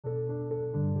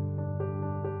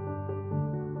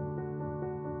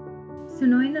So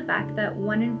knowing the fact that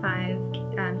 1 in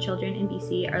 5 children in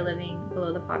BC are living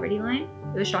below the poverty line,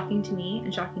 it was shocking to me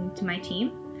and shocking to my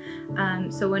team.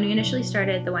 So when we initially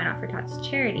started the Why Not for Tots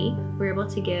charity, we were able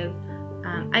to give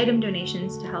item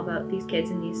donations to help out these kids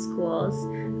in these schools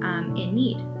in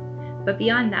need. But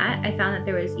beyond that, I found that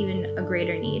there was even a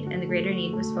greater need, and the greater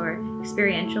need was for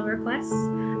experiential requests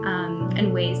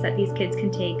and ways that these kids can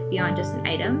take beyond just an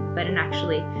item, but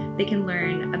actually they can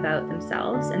learn about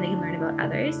themselves and they can learn about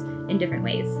others in different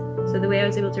ways. So the way I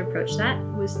was able to approach that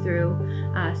was through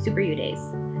Super U Days.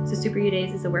 So Super U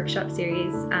Days is a workshop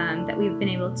series that we've been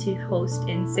able to host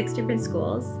in 6 different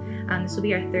schools. This will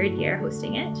be our 3rd year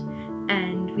hosting it,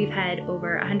 and we've had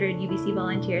over 100 UBC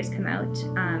volunteers come out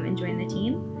and join the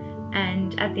team.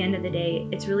 And at the end of the day,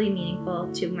 it's really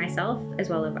meaningful to myself as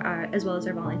well as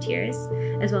our volunteers,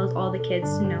 as well as all the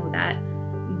kids, to know that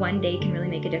one day can really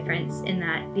make a difference, in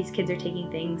that these kids are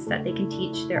taking things that they can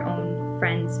teach their own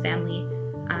friends, family,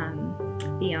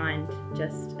 beyond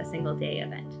just a single day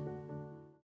event.